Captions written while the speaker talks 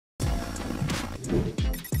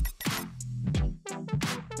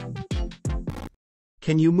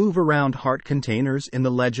Can you move around heart containers in The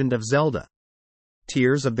Legend of Zelda?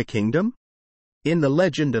 Tears of the Kingdom? In The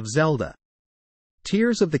Legend of Zelda,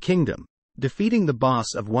 Tears of the Kingdom, defeating the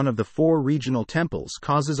boss of one of the 4 regional temples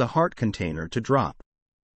causes a heart container to drop.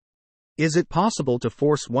 Is it possible to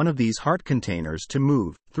force one of these heart containers to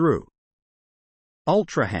move through?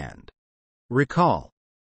 Ultra Hand. Recall.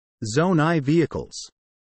 Zonai vehicles.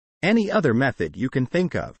 Any other method you can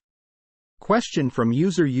think of. Question from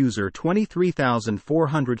user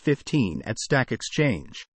 23415 at Stack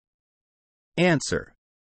Exchange. Answer.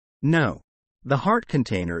 No. The heart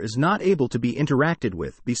container is not able to be interacted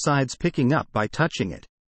with besides picking up by touching it.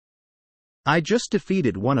 I just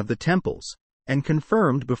defeated one of the temples, and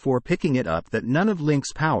confirmed before picking it up that none of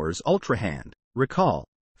Link's powers Ultra Hand, Recall,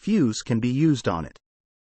 Fuse can be used on it.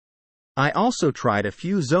 I also tried a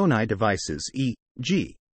few Zonai devices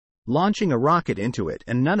e.g. launching a rocket into it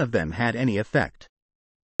and none of them had any effect.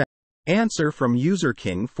 Answer from user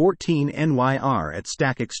King14NYR at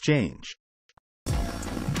Stack Exchange.